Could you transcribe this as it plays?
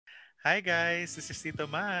Hi guys, this is Tito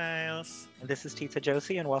Miles. And this is Tita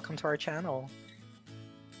Josie, and welcome to our channel.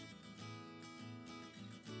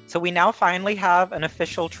 So we now finally have an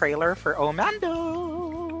official trailer for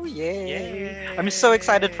Mando! Yay! Yay! I'm so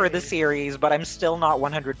excited for the series, but I'm still not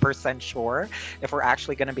 100% sure if we're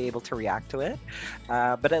actually going to be able to react to it.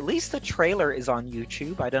 But at least the trailer is on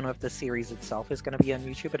YouTube. I don't know if the series itself is going to be on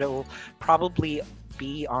YouTube, but it will probably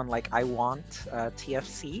be on like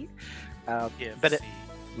iWantTFC. But it,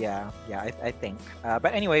 yeah, I think.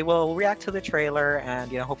 But anyway, we'll react to the trailer, and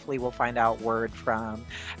hopefully we'll find out word from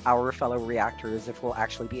our fellow reactors if we'll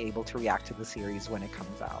actually be able to react to the series when it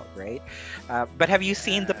comes out, right? But have you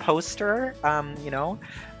seen the poster,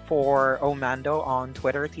 for Mando on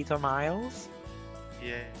Twitter, Tito Miles?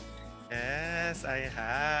 Yeah. Yes, I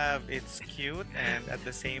have. It's cute, and at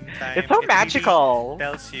the same time, It's so it magical. really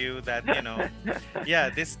tells you that, yeah,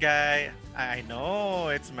 this guy, I know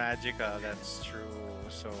it's magical. That's true.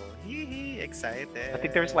 So, excited. I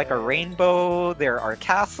think there's like a rainbow. There are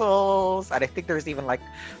castles, and I think there's even like,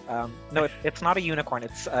 no, it's not a unicorn.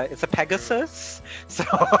 It's a Pegasus. So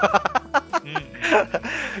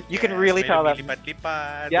you can really tell that.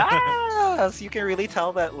 Lipat-lipat. Yes, you can really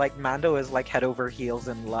tell that like Mando is like head over heels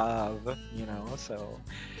in love. So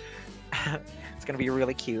it's gonna be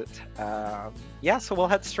really cute. Yeah, so we'll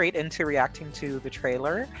head straight into reacting to the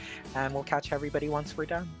trailer, and we'll catch everybody once we're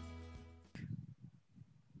done.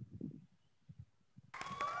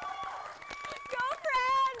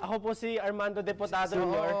 Ako po si Armando Deputado,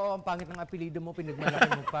 Jr. Oo, ang pangit ng apelido mo, pinagmalaki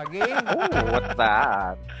mo pa. Game! Oh, what's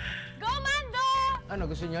that? Go, Mando! Ano,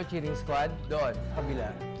 gusto niyo? Cheering squad? Doon, kabila.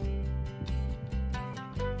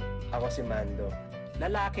 Ako si Mando.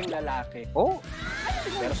 Lalaking lalaki. Oh!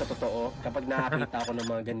 Pero sa totoo, kapag nakakita ako ng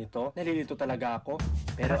mga ganito, nalilito talaga ako.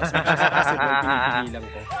 Pero as much as possible, pinipigilan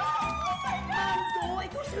ko. Mando,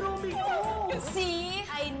 ikaw si Romeo! See?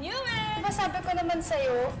 I knew it! Diba sabi ko naman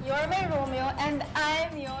sa'yo, you're my Romeo and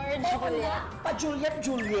I'm your Juliet. Pa-Juliet,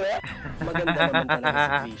 Juliet! Maganda naman talaga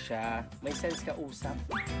si Trisha. May sense ka usap.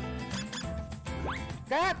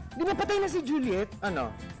 Kat, di ba patay na si Juliet?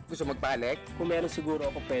 Ano? Gusto magpalik? Kung meron siguro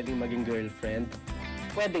ako pwedeng maging girlfriend,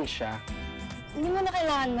 pwedeng siya. Hindi mo na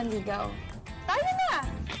kailangan manligaw. Tayo na!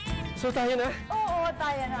 So tayo na? Oo,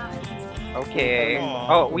 tayo na. Okay.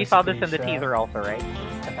 Oh, we saw this in the teaser also, right?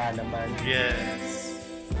 Saka naman. Yes.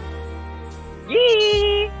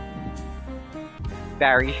 Yee!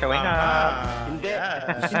 Barry showing up. Hindi.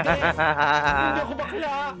 Yes. Hindi ako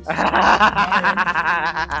bakla.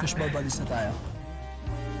 Push babalis na tayo.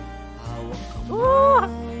 Hawak ka mo.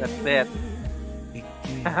 That's it.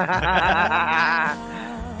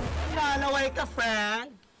 Lalaway ka, friend.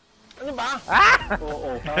 Ano ba?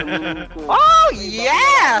 Oo. Oh,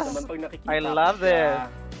 yes! I love this.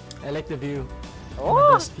 I like the view.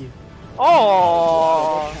 Oh! Best view.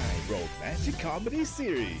 Oh! Romantic comedy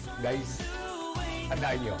series. Guys,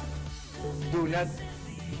 tandaan nyo. Do not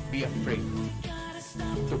be afraid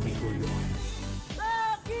to be who you are.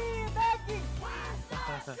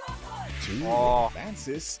 Two Oh.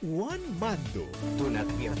 Francis, one Mando. Do not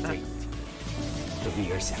be afraid to be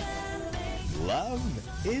yourself. Love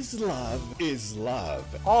is love is love.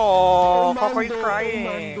 Oh, Mando, Kokoy crying.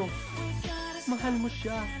 Mando. Mahal mo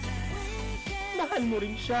siya. Mahal mo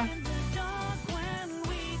rin siya.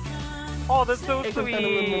 Oh, that's so Kung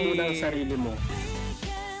tanungan mo muna ang sweet. sarili mo.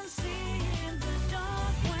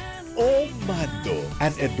 Oh Mando,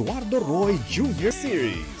 an Eduardo Roy Jr.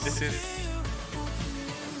 series. This is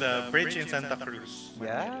the bridge in Santa Cruz.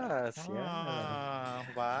 Yes, yeah. Ah,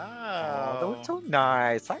 Oh, that wow. was so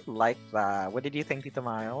nice. I like that. What did you think, Tito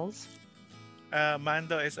Miles?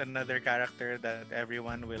 Mando is another character that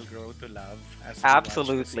everyone will grow to love. As we watch the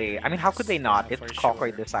Absolutely. I mean, how could they series. not? Yeah, It's for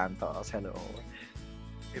Kokoy sure. de Santos. Hello.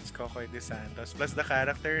 It's Cocoy de Santos. Plus, the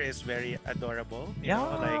character is very adorable. You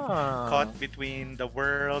know, Yeah. like caught between the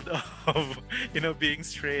world of being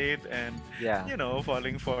straight and Yeah.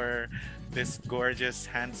 falling for this gorgeous,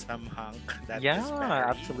 handsome hunk that is Yeah, Barry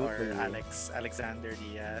absolutely. or Alexander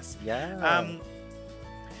Diaz. Yeah.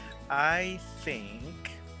 I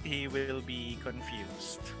think he will be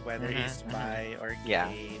confused whether he's bi or Yeah.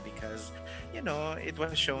 gay because it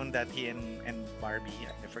was shown that he and Barbie,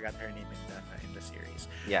 I forgot her name in the series,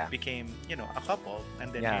 Yeah. became a couple, and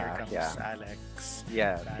then Yeah, here comes yeah. Alex,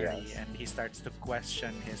 Yes, Barry, yes. and he starts to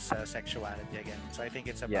question his sexuality again. So I think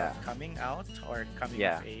it's about Yeah. coming out or coming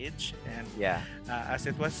Yeah. of age, and Yeah. as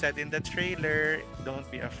it was said in the trailer, don't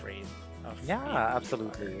be afraid of Yeah, being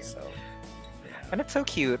absolutely. So And it's so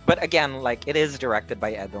cute. But again, like it is directed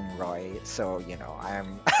by Edong Roy, so you know,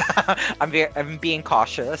 I'm I'm being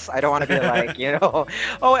cautious. I don't want to be like, you know,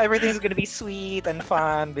 oh everything's gonna be sweet and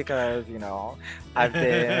fun because, you know, I've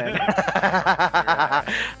been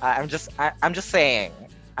I'm just saying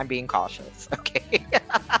I'm being cautious. Okay.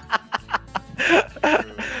 True,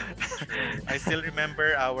 true. I still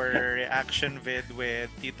remember our reaction vid with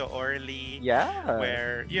Tito Orly, Yeah.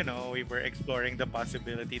 where we were exploring the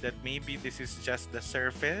possibility that maybe this is just the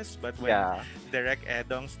surface, but when Yeah. Derek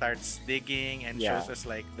Edong starts digging and Yeah. shows us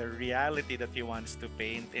like the reality that he wants to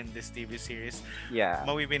paint in this TV series, Yeah.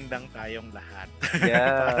 mawiwindang tayong lahat.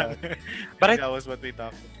 Yeah. Parang, But I that was what we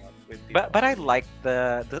talked about with but I like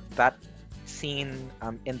the that scene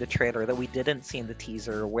in the trailer that we didn't see in the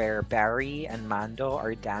teaser where Barry and Mando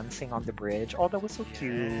are dancing on the bridge. Oh, that was so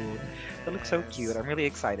cute. That looks so cute. Yes. I'm really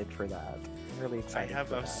excited for that. I'm really I excited have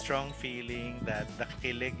for a that. strong feeling that the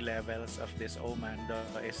kilig levels of this Mando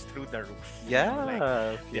is through the roof. Like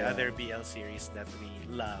Yeah. the other BL series that we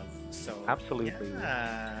love. So Absolutely.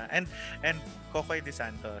 yeah. And Kokoy De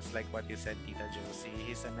Santos, like what you said, Tita Josie,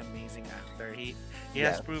 he's an amazing actor. He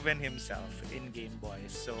has Yes. proven himself in Game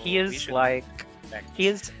Boys. So He we is should like expect he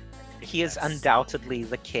is yes. undoubtedly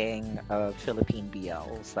the king of Philippine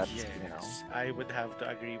BLs. That's Yes, you know. I would have to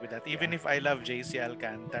agree with that. Even if I love JC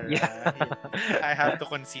Alcantara, Yeah. I have to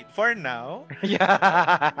concede for now.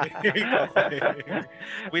 Yeah.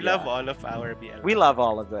 We Yeah. love all of our BL. We love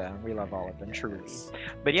all of them. We love all of them, truly. Yes.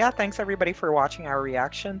 But yeah, thanks everybody for watching our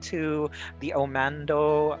reaction to the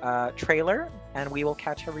Omando trailer. And we will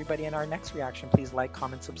catch everybody in our next reaction. Please like,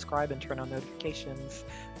 comment, subscribe, and turn on notifications.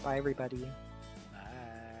 Bye, everybody.